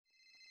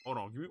Hold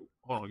on,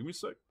 give me a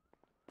sec.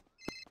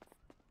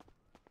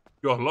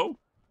 Yo, hello?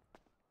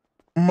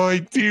 My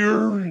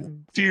dear,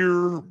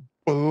 dear,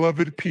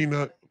 beloved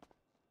Peanut,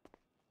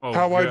 Oh,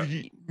 how yeah.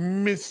 I've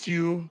missed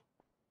you.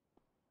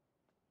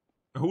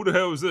 Who the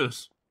hell is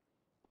this?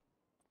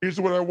 Here's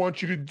what I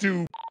want you to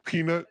do,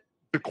 Peanut,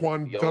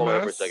 Daquan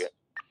dumbass.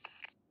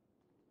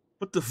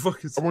 What the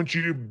fuck is... I want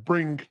you to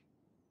bring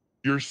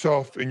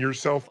yourself and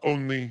yourself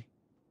only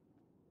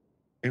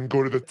and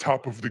go to the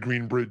top of the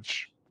Green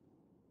Bridge.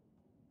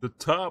 The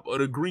top of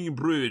the Green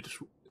Bridge?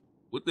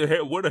 What the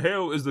hell? Where the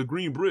hell is the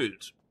Green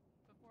Bridge?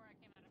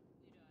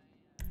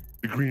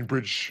 The Green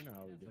Bridge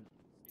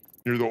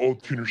near the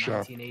old tuner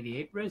shop.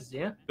 1988 Riz,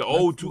 yeah. The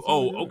old two...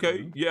 Oh,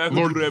 okay. Yeah, I can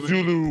Lord do that.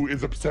 Zulu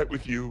is upset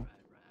with you.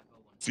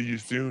 See you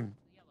soon.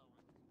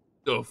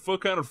 The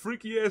fuck kind of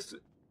freaky ass...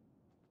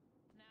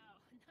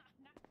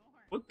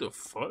 What the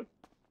fuck?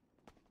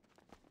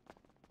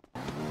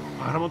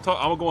 Alright, I'm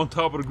gonna go on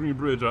top of the Green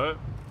Bridge, alright?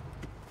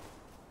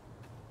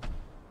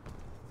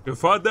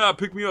 If I die,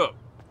 pick me up.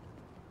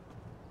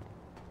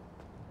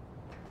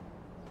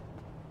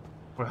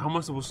 Wait, how am I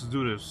supposed to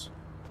do this?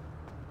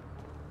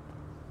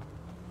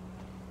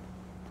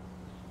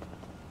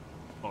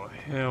 Oh,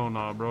 hell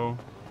nah, bro.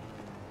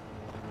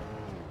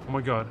 Oh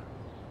my god.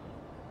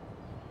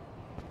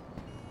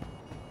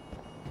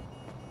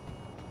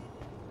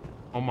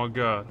 Oh my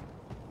god.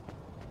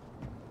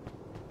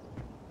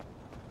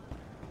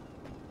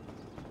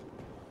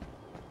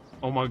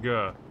 Oh my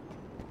god.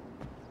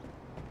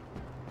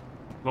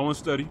 Slow and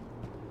steady.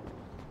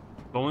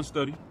 Slow and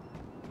steady.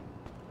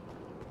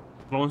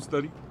 Slow and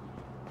steady.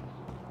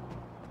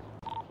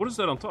 What is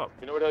that on top?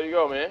 You know where the hell you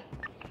go, man?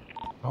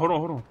 Hold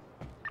on.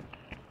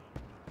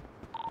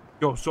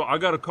 Yo, so I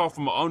got a call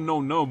from an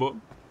unknown number,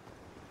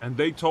 and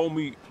they told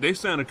me, they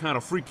sounded kind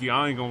of freaky,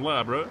 I ain't gonna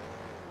lie, bro.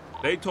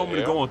 They told me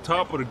to go on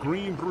top of the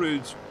Green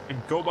Bridge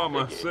and go by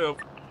myself.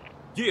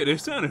 Yeah, they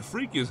sounded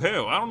freaky as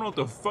hell. I don't know what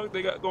the fuck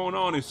they got going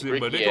on and shit,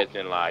 but they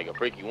in like a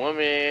freaky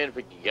woman,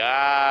 freaky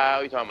guy. What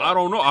are you talking about? I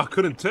don't know. I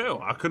couldn't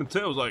tell.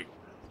 It was like,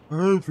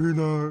 hey,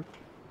 Peanut,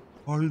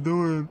 how you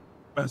doing?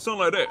 Man, something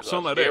like that.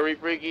 Something like that. Scary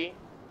freaky?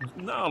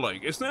 Nah,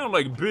 like, it sounded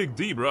like Big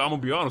D, bro. I'm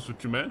gonna be honest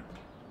with you, man.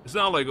 It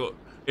sounded like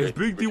if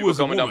Big D was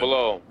a woman. Down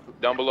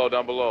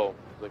below.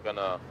 Click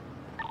on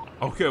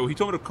Okay, well, he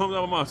told me to come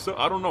down by myself.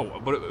 I don't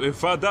know, but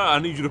if I die, I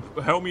need you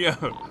to help me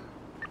out.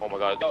 Oh my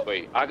god,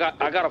 wait. I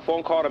got a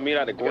phone call to meet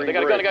at the Green Bridge.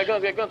 They got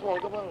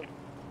guns. Come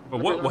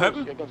on. What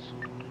happened?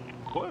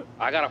 What?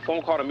 I got a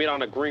phone call to meet on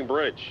the Green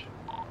Bridge.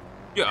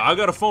 Yeah, I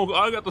got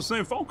the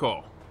same phone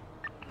call.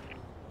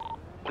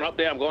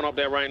 I'm going up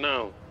there right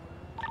now.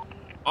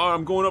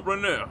 I'm going up right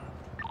now.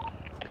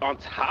 On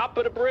top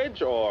of the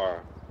bridge,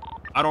 or?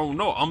 I don't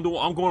know. I'm going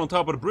on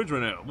top of the bridge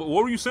right now.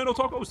 What were you saying,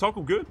 Taco? Was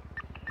Taco good?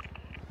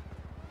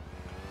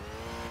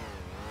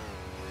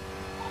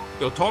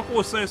 Yo, Taco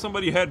was saying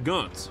somebody had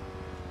guns.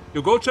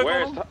 Yo, go check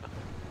on him.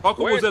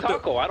 Taco was at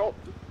Taco? I don't...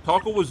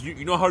 Taco was,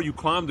 you know how you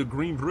climb the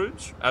Green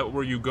Bridge at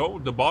where you go,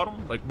 the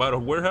bottom, like by the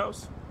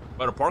warehouse,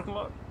 by the parking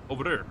lot,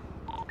 over there.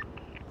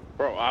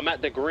 Bro, I'm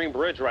at the Green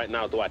Bridge right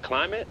now. Do I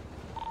climb it?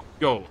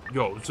 Yo,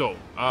 so,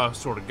 I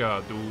swear to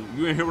God, dude,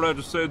 you ain't hear what I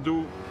just said,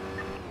 dude?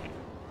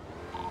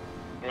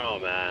 No,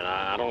 man,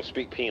 I don't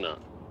speak peanut.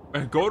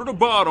 And go to the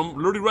bottom,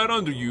 literally right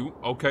under you,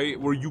 okay,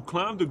 where you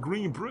climb the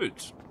Green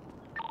Bridge.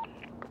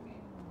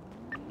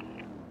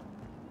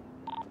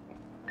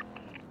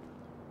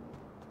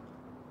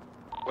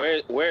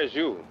 Where's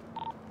you?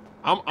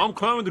 I'm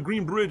climbing the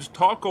Green Bridge.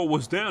 Taco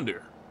was down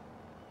there.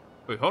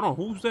 Wait, hold on.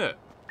 Who's that?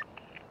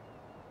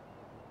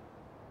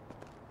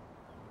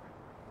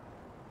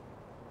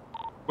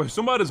 Wait,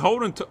 somebody's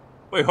holding.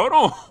 Wait, hold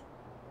on.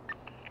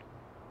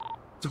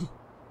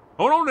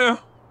 Hold on now,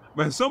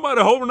 man.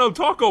 Somebody holding up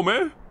Taco,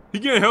 man. He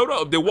getting held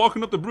up. They're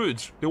walking up the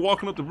bridge.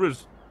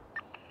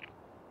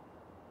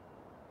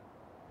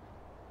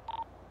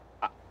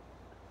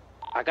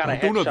 I got a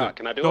headshot.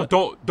 Can I do it?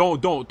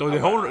 Don't. They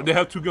hold. They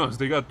have two guns.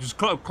 They got just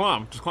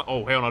climb.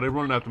 Oh hell no, they're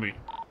running after me.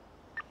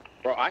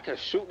 Bro, I can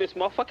shoot this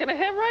motherfucker in the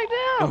head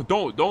right now.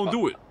 No, don't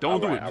do it.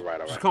 Don't do it. All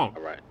right. Just come.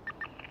 All right.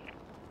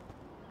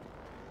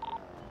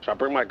 Should I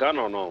bring my gun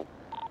or no?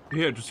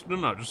 Yeah, just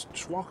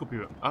walk up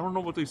here. I don't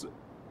know what they said.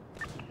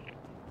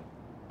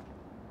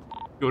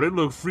 Yo, they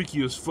look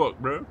freaky as fuck,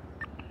 bro.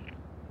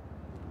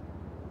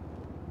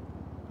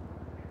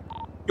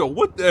 Yo,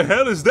 what the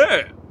hell is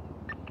that?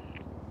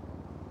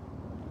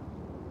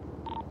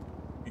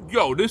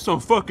 Yo, this some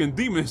fucking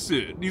demon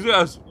shit. These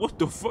guys, what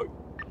the fuck?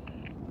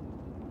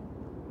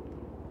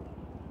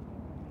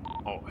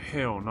 Oh,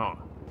 hell no.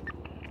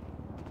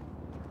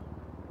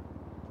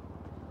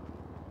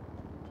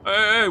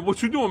 Hey,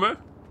 what you doing, man?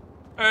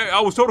 Hey, I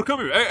was told to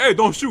come here. Hey,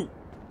 don't shoot.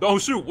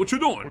 Don't shoot. What you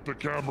doing? Put the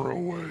camera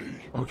away.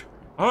 Okay.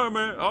 All right,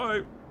 man. All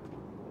right.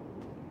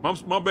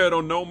 My bad,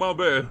 don't know. My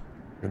bad.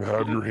 And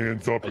have your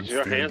hands up and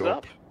stand hands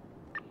up.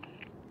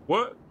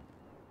 What?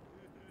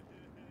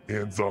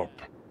 Hands up.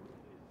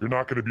 You're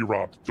not gonna be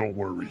robbed. Don't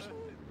worry.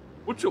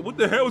 What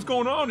the hell is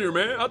going on here,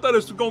 man? I thought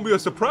this was gonna be a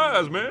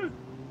surprise, man.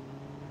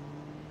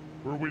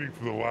 We're waiting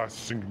for the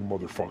last singing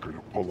motherfucker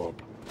to pull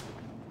up.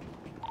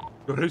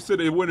 Yo, they said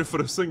they waiting for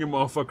the singing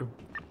motherfucker.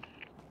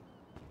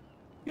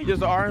 He's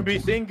just an R&B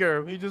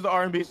singer. He's just an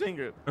R&B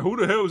singer. And who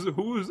the hell is it?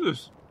 Who is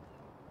this?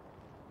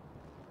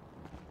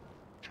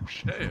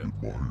 Damn.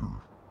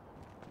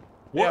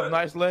 You have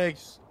nice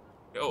legs.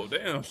 Yo,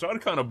 damn, shawty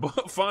kind of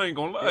buff. I ain't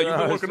gonna lie. You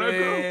been working that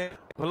girl?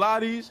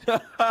 Pilates.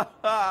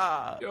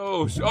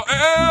 Yo,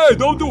 hey,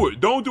 don't do it.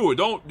 Don't do it.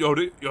 Don't.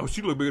 Yo,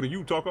 she look bigger than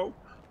you, Taco.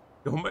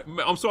 Yo, man,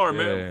 I'm sorry,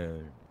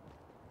 man.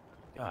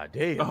 God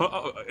damn.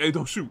 Hey,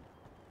 don't shoot.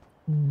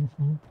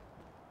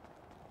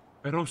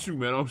 Hey, don't shoot,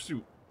 man. Don't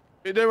shoot.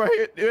 There, right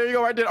here. There you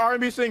go, right there.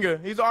 R&B singer.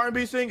 He's an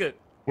R&B singer.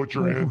 Put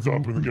your hands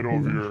up and get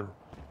over here.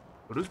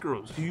 Oh, this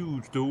girl's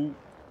huge, dude.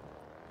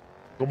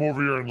 Come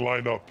over here and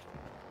line up.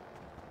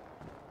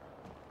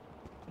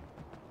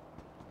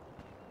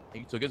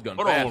 He took his gun.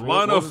 Hold on,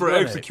 line up for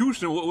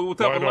execution. What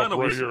type of lineup?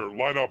 Right here.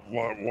 Line up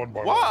one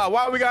by one.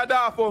 Why we gotta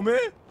die for, man?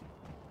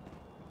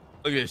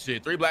 Look at this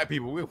shit. 3 black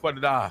people. We're fucking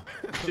to die.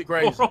 Shit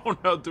crazy. Hold on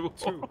now, dude.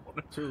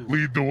 Two.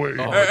 Lead the way.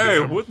 Oh,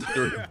 hey, what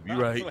the?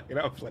 You right.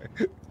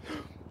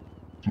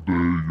 Today,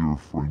 your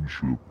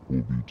friendship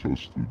will be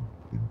tested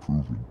and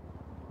proven.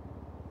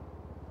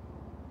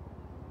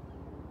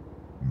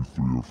 You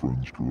 3 are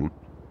friends, correct?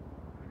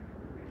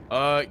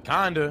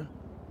 Kinda.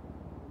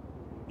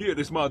 Yeah,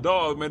 this my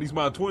dog, man. These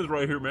my twins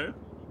right here, man.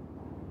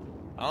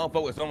 I don't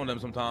fuck with some of them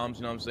sometimes,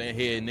 you know what I'm saying?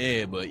 Here and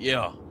there, but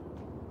yeah.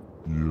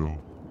 Yeah.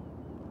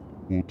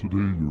 Well,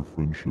 today your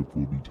friendship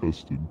will be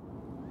tested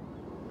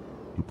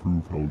to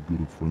prove how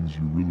good of friends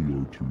you really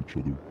are to each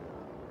other.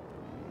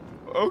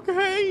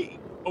 Okay.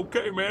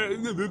 Okay,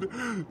 man.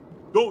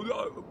 Don't.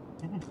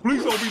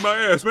 Please don't beat my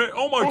ass, man.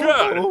 Oh my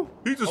God.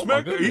 He just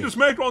smacked. He just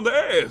smacked her on the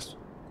ass.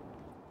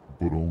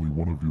 But only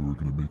one of you are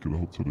gonna make it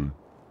out today.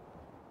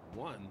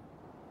 One.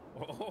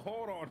 Oh,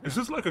 hold on. Is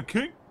this like a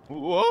kink?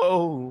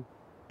 Whoa.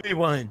 He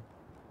won.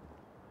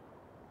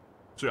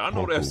 Shit, I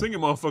know that singing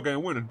motherfucker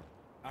ain't winning.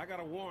 I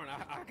gotta warn.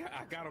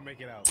 I gotta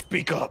make it out.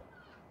 Speak up.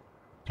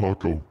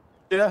 Taco,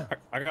 Yeah.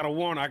 I gotta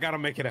warn. I gotta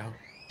make it out.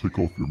 take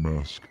off your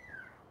mask.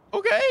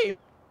 Okay.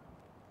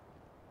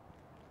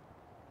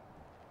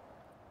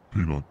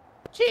 Peanut,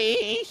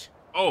 Cheese.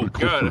 Oh take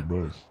off God. your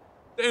mask.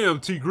 Damn,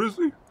 T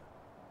Grizzly.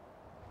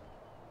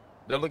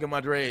 Don't look at my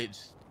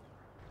dreads.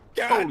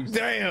 God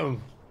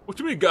damn. What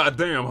you mean,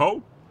 goddamn,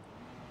 ho?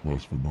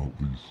 Last but not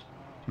least,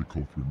 take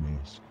off your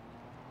mask.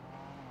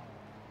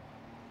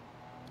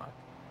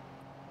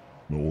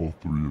 Now all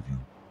 3 of you,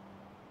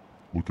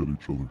 look at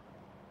each other.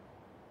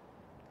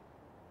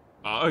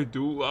 I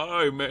do. All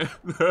right, man.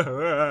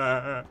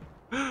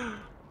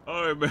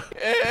 All right, man.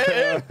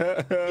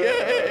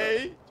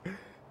 Yay.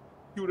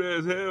 Cute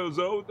as hell,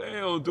 Zo.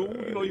 Damn,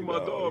 dude. You know you my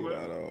dog,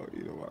 man.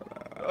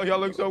 Oh, y'all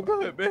look so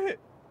good, man.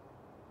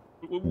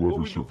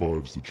 Whoever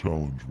survives the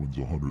challenge wins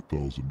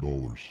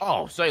 $100,000.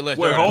 Oh, say let's.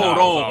 Wait, hold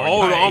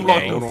on. I'm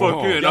locked the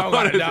fuck in. Y'all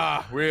gotta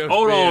die. Real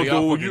Hold on,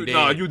 y'all dude. fucking You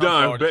dead.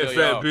 dying, I'm sorry to fat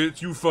tell y'all.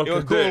 bitch. You fucking It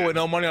was cool dead. with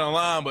no money on the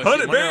line, but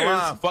 100 money on the line,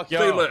 bands. fuck Say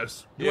y'all.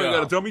 less. You ain't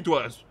gotta tell me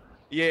twice.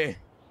 Yeah.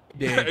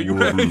 Yeah.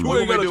 You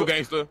ain't gotta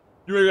gangster.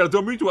 You ain't gotta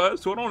tell me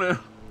twice. Hold on there.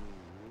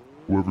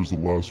 Whoever's the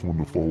last one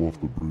to fall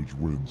off the bridge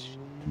wins.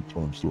 The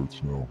time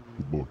starts now.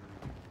 Good luck.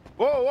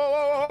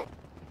 Whoa.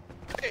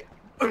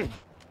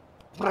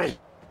 Hey.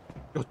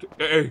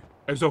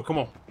 Hey, so come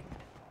on.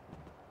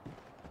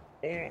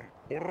 Hold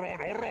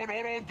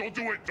on. Don't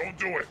do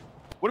it.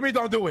 What do you mean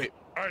don't do it?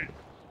 Hey.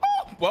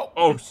 Well.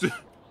 Oh shit.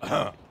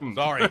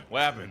 Sorry.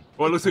 What happened?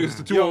 Well, looks like it's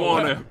the 2 on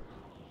 1 there.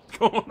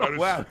 Come on.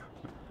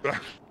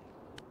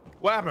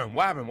 What happened?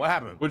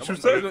 What'd you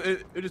say?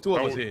 It just 2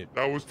 of us here.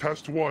 That was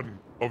test 1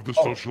 of the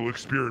social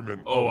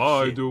experiment. Oh,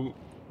 all right, dude.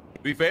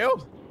 We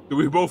failed? Did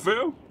we both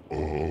fail?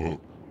 Oh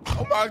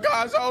my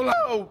God,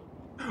 Solo!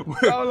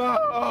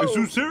 Solo! Is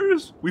you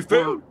serious? We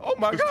failed? Oh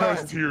my This God!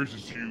 test here is to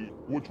see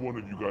which one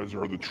of you guys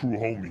are the true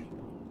homie.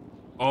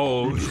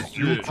 Oh, You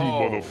shit. two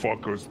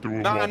motherfuckers threw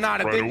him off Nah,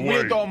 the right thing, we away.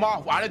 didn't throw him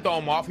off. I didn't throw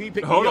him off. He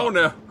picked Hold me on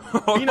up.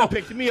 now. He done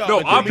picked me up. No,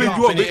 and I threw me picked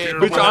you off up, in the air.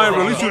 bitch. I ain't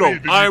release you though.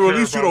 Did you I ain't care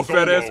release you though, about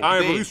fat ass. Solo? I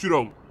ain't He did. release you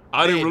though.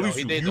 I didn't He did, release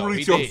though. you. He did, You though.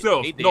 released He did.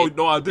 yourself. He did.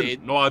 No, I He didn't.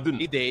 did. No, I didn't.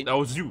 He did. That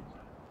was you.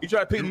 He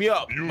tried to pick me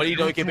up, but he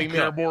don't You pick me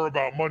care up. more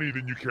about money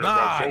than you care about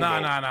Nah.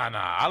 Solo.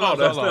 I Oh, love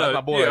that's Solo. That's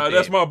my boy. Yeah, right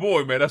that's there. my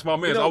boy, man. That's my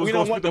man. I was We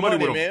gonna don't split want the money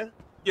with him. man.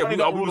 Yeah,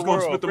 we was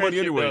gonna split the money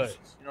anyways.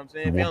 You know what I'm You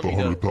saying? want the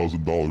Family does.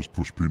 $100,000?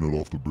 Push Peanut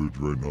off the bridge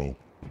right now.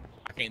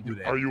 I can't do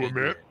that. Are you a Can't do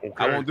man? that.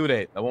 Okay. I won't do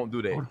that.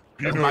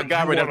 That's You my know,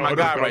 guy you right. That's want my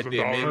guy right there,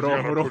 $100,000, man. you Hold on,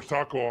 gotta hold on. push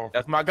Taco off.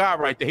 That's my guy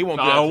right there. He won't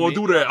do that. Nah, I to won't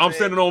me. do that. I'm You know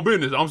standing on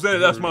business. I'm saying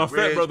that's my fat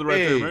Real brother right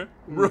there, man.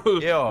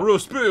 Real, Yeah. real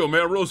spill,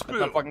 man. Real That's my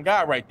spill. fucking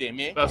guy right there,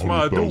 man. That's my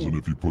 100,000 dude.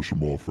 if you push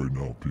him off right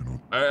now, Peanut.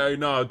 Hey,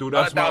 nah, dude.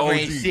 That's my 100,000 OG.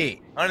 ain't shit.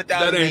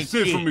 100,000 That ain't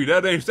shit for me.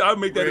 That ain't. I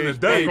make that in a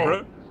day,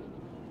 Taco.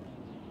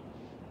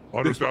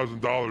 bro.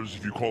 $100,000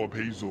 if you call up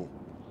Hazel.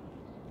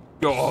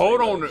 Yo,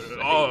 hold on.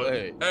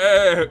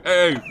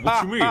 Hey,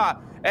 what you mean?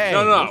 Hey,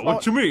 No.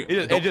 What you mean?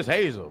 It's just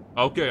Hazel.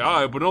 Okay,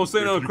 all right, but don't say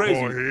If nothing you crazy.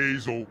 call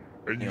Hazel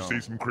and you Yeah. say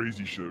some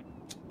crazy shit.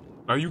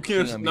 Now you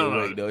can't. She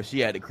No. though.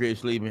 She at the crib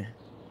sleeping.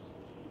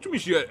 What you mean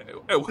she?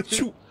 Hey,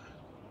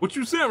 what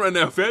you saying right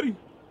now, Fatty?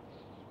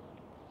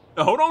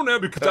 Now, hold on now,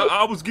 because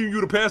I was giving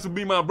you the pass to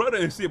be my brother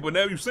and shit, but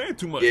now you saying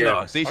too much.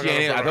 Yeah, see, she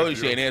ain't. I told you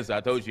she ain't answer.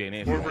 I told you she ain't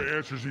answer.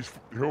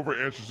 Whoever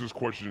answers this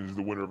question is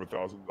the winner of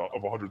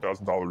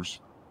 $100,000.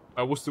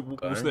 What's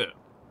that?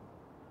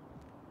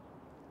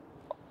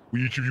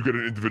 We each of you get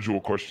an individual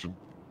question.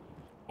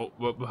 Oh,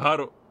 but how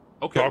do?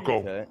 Okay. Taco.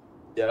 Okay.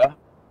 Yeah.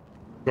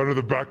 Gun to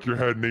the back of your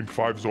head. Name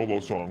 5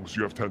 Zolo songs.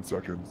 You have 10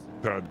 seconds.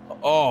 10.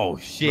 Oh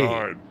shit.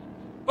 9.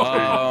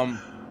 Hold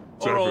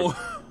 7. on.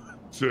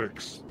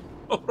 6.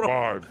 Hold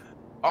on. 5.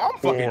 I'm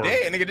fucking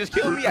dead. Nigga, just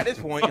kill me at this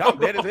point. I'm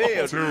dead as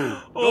hell. 2.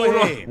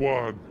 Go ahead.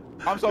 1.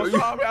 I'm so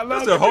sorry. I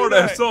love That's a hard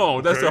ass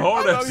song. That's a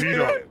hard ass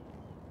song.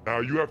 Now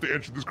you have to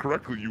answer this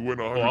correctly. You win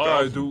 $100,000. All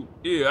right, dude.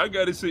 Yeah, I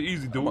got it. Shit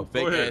easy, dude. I'm a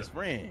fake Go ahead. ass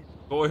friend.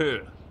 Go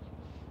ahead.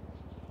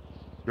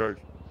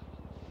 Okay.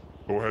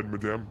 Go ahead,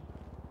 madame.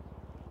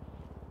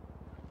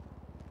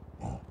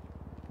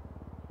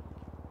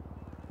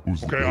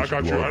 Okay, I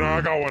got you.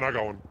 I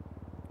got one.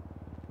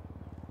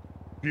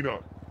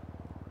 Peanut.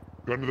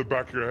 Gun to the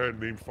back of your head.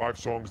 Name 5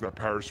 songs that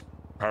Paris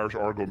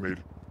Argo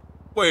made.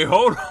 Wait,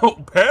 hold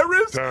on.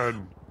 Paris?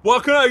 10. Well,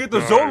 can I get the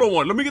 9, Zolo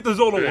one? Let me get the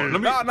Zolo one.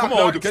 Let me. Come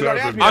on, dude.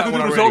 I can do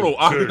the Zolo.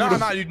 I can do the.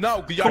 No, you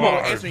know, because Come y'all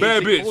on, answering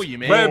bad shit for bitch, you,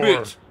 man. bad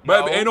bitch,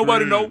 bad bitch. Ain't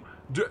nobody 3, know.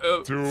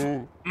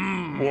 2,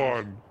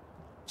 1.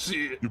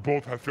 Shit. You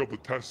both have failed the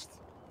test.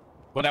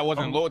 But that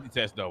wasn't a loyalty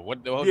test, though.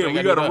 What the hell? Yeah,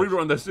 we gotta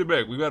rerun that shit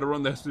back. We gotta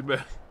run that shit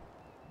back.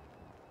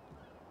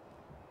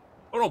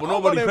 Hold on, but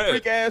nobody them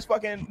passed.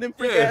 Them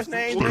freak ass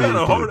names.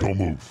 Don't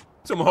move.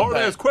 Some hard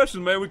ass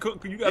questions, man. You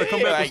gotta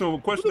come back with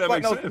some questions that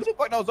make sense. Who the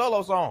fuck knows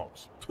Zolo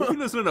songs? Who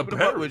listening to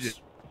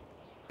Paris?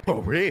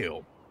 For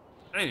real.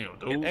 Damn,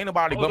 dude. Ain't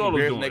nobody What's bumping Zolo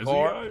beers in doing? their Is he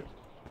car. alright?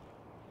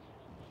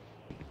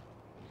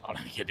 Oh,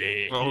 you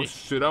dead. Oh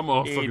shit, I'm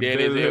all He fucking dead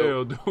dead as as hell.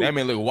 hell, dude. That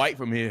man look white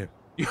from here.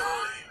 Yo,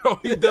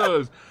 he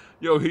does.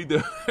 Yo, he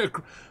does.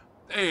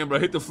 Damn, bro,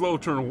 hit the flow,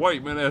 turn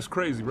white, man. That's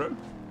crazy, bro.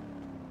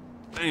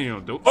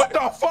 Damn, dude. What the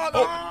fuck?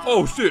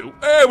 Oh shit.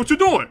 Hey, what you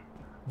doing?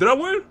 Did I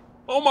win?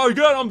 Oh my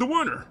god, I'm the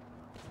winner.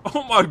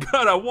 Oh my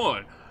god, I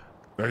won.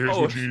 Now here's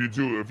what you need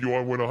to do. If you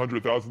want to win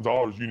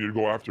 $100,000, you need to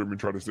go after him and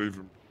try to save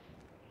him.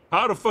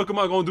 How the fuck am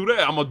I gonna do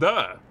that? I'm gonna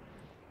die.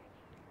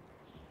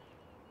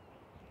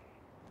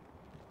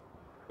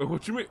 Wait,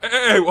 what you mean?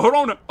 Hey, hold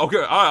on. Okay,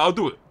 all right, I'll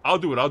do it. I'll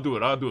do it.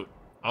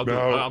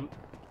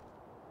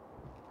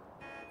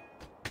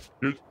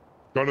 Here's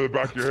gun to the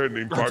back of your head.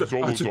 Name 5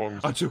 Zolo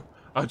songs.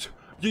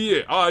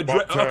 Yeah. All right.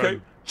 Okay.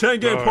 Chain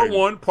Gang Part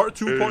 1, Part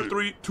 2, Part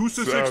 3,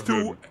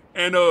 2662,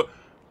 and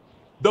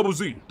Double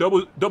Z.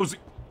 Double Z.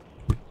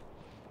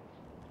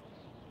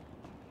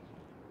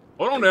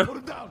 Hold on now. Put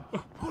it down.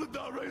 Put it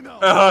down right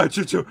now.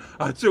 Chill,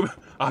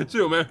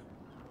 man.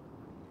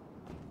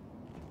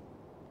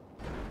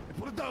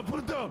 Put it down. Put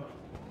it down.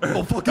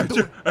 Oh, fucking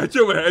do it.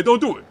 Chill, man. Hey, don't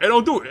do it. Hey,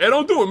 don't do it. Hey,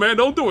 don't do it, man.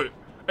 Don't do it.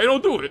 Hey,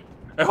 don't do it.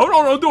 Hey, hold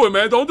on. Don't do it,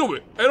 man. Don't do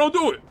it. Hey, don't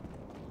do it.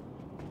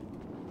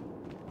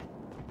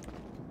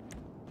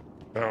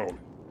 Now,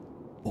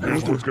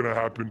 here's what's gonna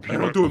happen, Hey,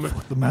 don't do it, man.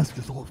 The mask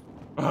is off.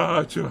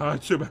 Chill, man.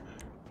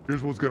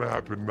 Here's what's gonna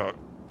happen, Nut.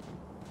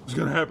 What's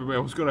gonna happen,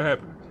 man? What's gonna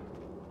happen?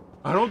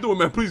 I don't do it,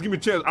 man. Please give me a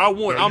chance. I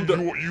want. Now,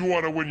 you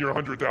want to win your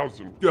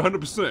 $100,000. Yeah,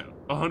 100%.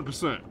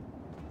 100%.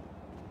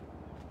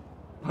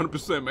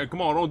 100%, man.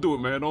 Come on, don't do it,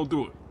 man. Don't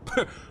do it.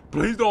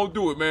 Please don't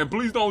do it, man.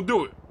 Please don't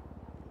do it.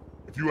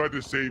 If you had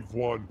to save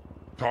one,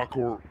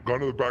 Taco, gun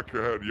to the back of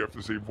your head, you have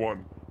to save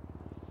one.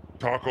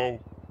 Taco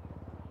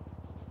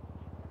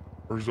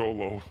or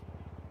Zolo.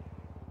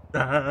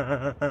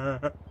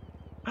 I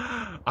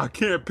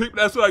can't pick.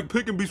 That's like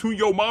picking between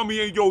your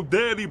mommy and your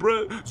daddy,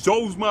 bro.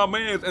 Zoe's my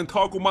man's and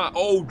Taco my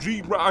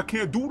OG, bro. I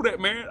can't do that,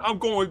 man. I'm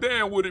going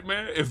down with it,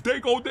 man. If they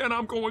go down,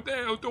 I'm going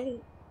down,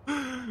 dude.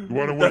 You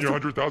want to win your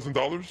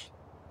 $100,000?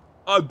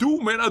 I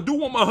do, man. I do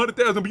want my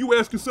 100,000, but you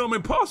asking something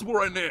impossible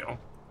right now.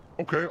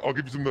 Okay, I'll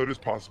give you something that is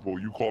possible.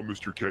 You call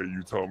Mr. K,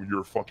 you tell him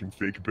you're a fucking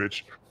fake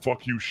bitch.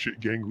 Fuck you, shit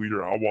gang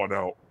leader. I want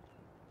out.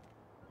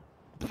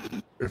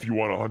 If you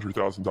want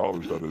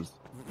 $100,000, that is.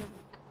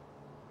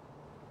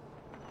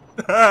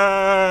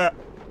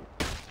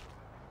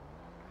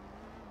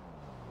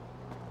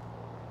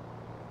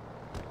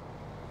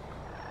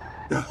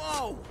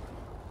 Whoa!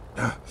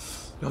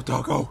 Yo,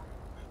 Taco,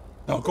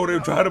 they were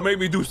trying to make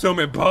me do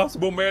something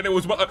impossible, man. They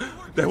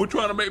were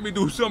trying to make me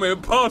do something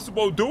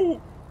impossible,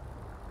 dude.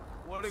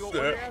 What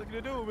they ask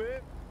you to do, man?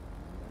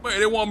 Man,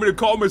 they want me to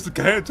call Mr.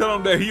 K and tell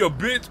him that he a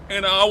bitch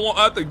and I want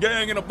out the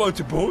gang and a bunch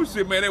of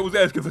bullshit, man. They was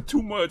asking for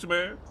too much,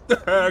 man.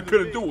 I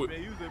couldn't do it.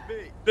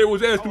 They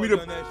was asking me to.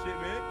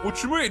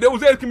 What you mean? They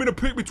was asking me to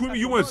pick between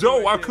you and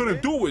Zoe. I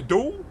couldn't do it,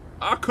 dude.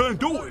 I couldn't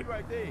do it.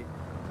 Hey,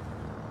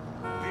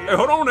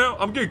 hold on now.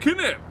 I'm getting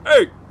kidnapped.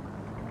 Hey,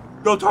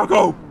 yo,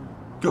 Taco,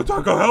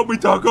 help me,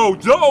 Taco.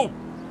 Zoe,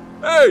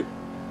 hey,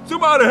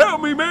 somebody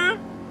help me, man.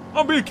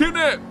 I'm being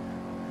kidnapped.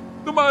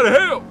 Somebody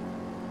help.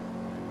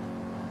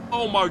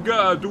 Oh my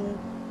God, dude.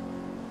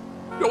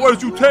 Yo, where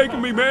is you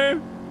taking me,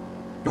 man?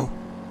 Yo,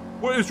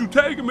 where is you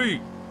taking me?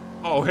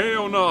 Oh,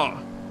 hell nah.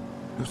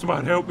 Yo,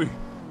 somebody help me.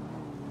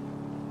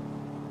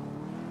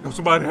 Yo,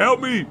 somebody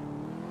help me.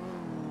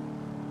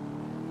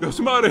 Yo,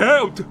 somebody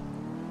help.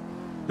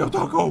 Yo,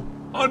 Taco,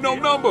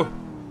 unknown number.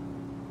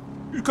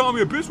 You call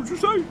me a bitch, what you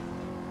say?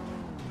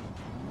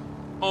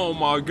 Oh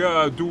my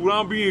God, dude,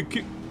 I'm being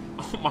kicked.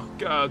 Oh my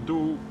God,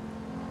 dude.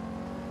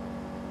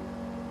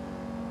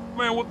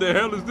 Man, what the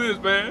hell is this,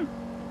 man?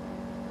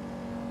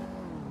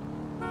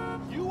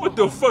 What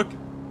the fuck?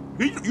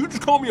 You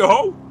just call me a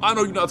hoe? I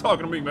know you're not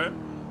talking to me, man.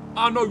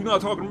 I know you're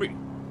not talking to me.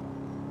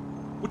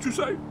 What you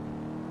say?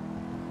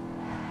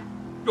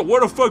 Yo,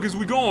 where the fuck is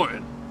we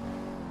going?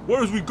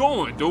 Where is we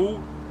going, dude?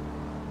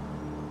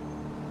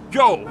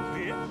 Yo.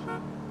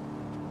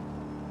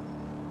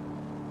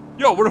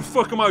 Yo, where the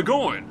fuck am I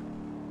going?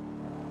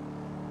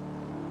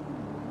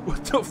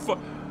 What the fuck?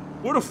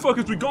 Where the fuck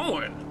is we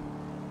going?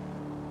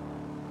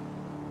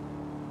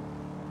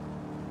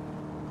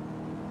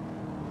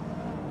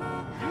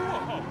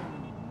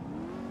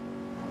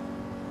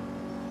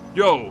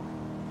 Yo.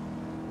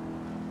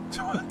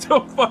 What the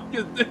fuck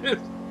is this?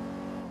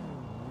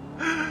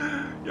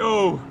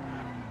 Yo.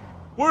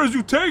 Where is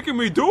you taking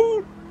me,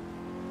 dude?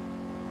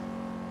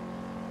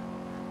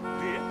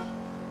 Bitch.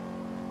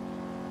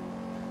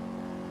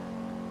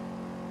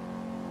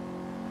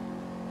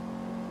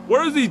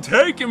 Where is he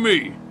taking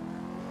me?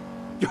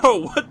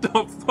 Yo, what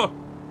the fuck?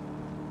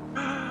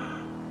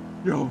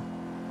 Yo,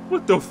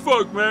 what the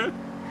fuck, man?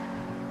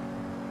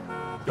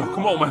 Yo,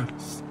 come on, man.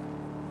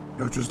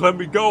 Yo, just let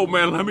me go,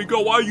 man. Let me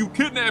go. Why are you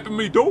kidnapping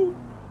me, dude?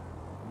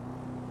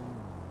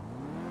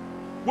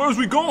 Where's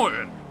we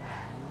going?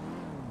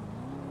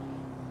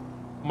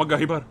 Oh my God,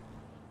 he about.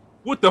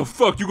 What the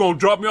fuck? You gonna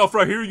drop me off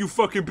right here, you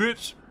fucking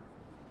bitch?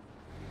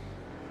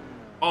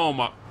 Oh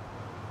my.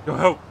 Yo,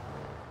 help.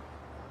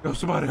 Yo,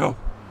 somebody help.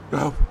 Yo,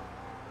 help.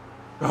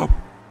 Yo, help.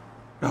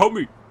 Yo, help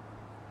me.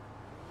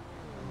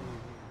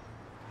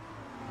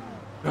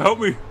 Yo, help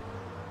me.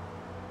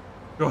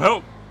 Yo,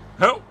 help.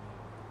 Help.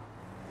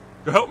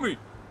 Yo, help me.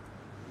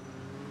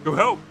 Yo,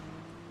 help.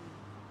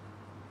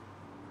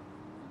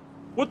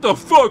 What the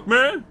fuck,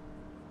 man?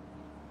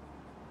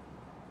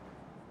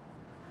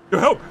 Yo,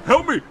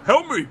 help me,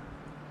 help me.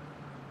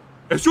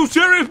 Is you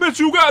serious, bitch?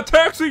 You got a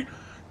taxi?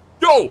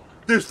 Yo,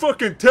 this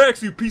fucking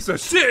taxi piece of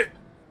shit.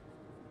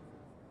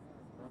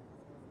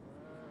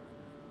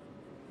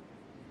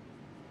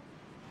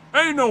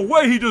 Ain't no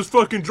way he just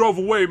fucking drove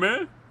away,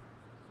 man.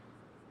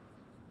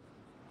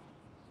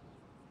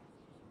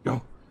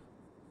 Yo.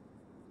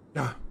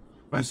 Yeah,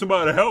 man,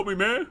 somebody help me,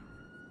 man.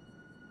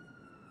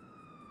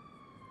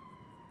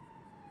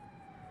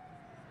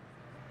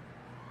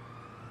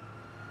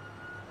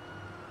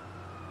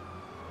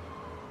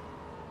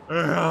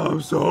 I'm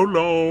so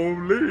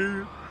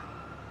lonely,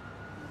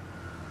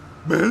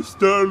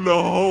 Mr.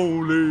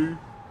 Lonely.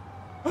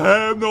 I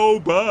have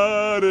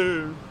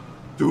nobody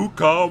to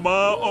call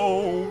my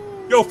own.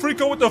 Yo,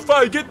 Freako with the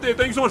fight, get there.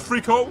 Thank you so much,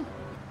 Freako.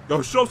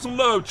 Yo, show some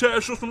love,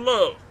 Chad, show some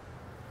love.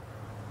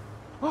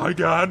 I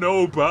got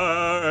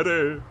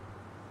nobody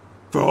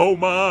for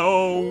my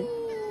own.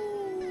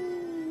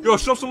 Yo,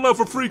 show some love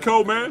for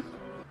Freako, man.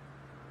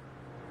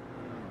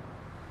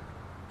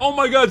 Oh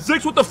my God,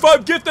 Zix with the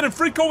 5 gifted and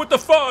Freako with the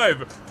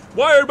 5.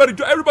 Why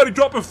everybody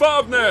dropping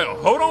 5 now?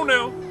 Hold on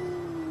now.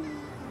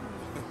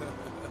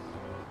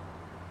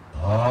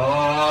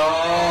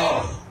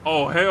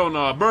 Oh hell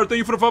nah. Bird, thank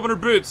you for the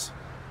 500 bits.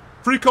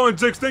 Freako and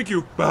Zix, thank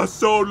you. But I'm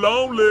so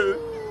lonely.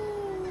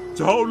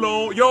 So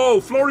long. Yo,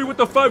 Flory with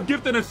the 5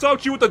 gifted and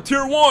Sauchi with the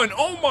tier 1.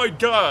 Oh my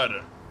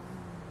God.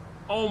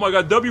 Oh my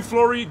God. W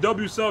Flory,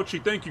 W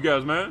Sauchi. Thank you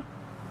guys, man.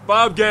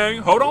 5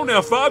 gang. Hold on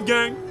now. 5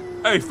 gang.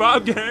 Hey,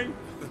 5 gang.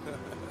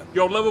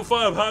 Yo, level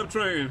 5 hype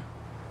train.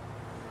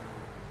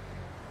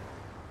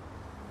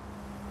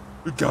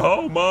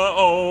 Call my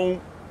own.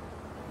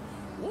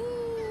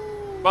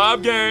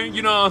 5 gang.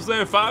 You know what I'm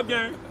saying? 5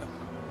 gang.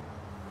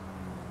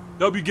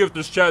 W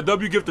gifters, chat.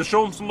 W gifters.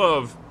 Show them some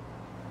love.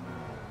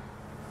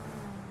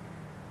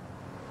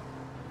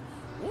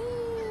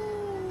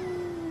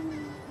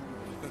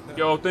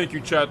 Yo, thank you,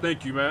 chat.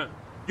 Thank you, man.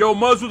 Yo,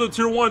 Muzz with the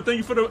tier 1. Thank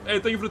you for the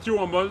tier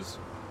 1, Muzz.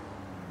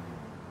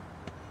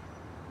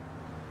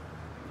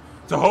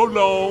 So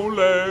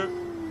lonely,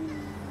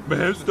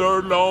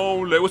 Mr.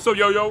 Lonely. What's up,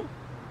 yo?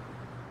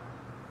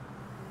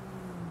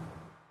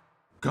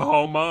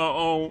 Call my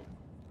own.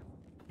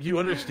 You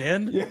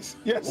understand? Yes,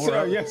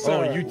 sir. Yes,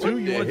 sir. Oh, you too?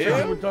 You want to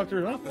check in with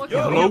Dr. Huh? Look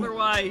at the other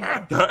way.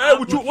 Hey,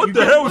 what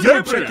the hell was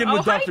happening? Check in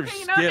with Dr.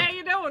 Hey, Skip. how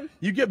you doing?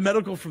 You get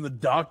medical from the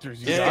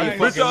doctors. Yeah,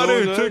 Bitch, I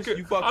didn't take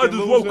it. I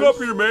just woke up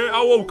here, man.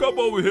 I woke up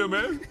over here,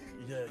 man.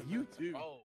 Yeah, you too.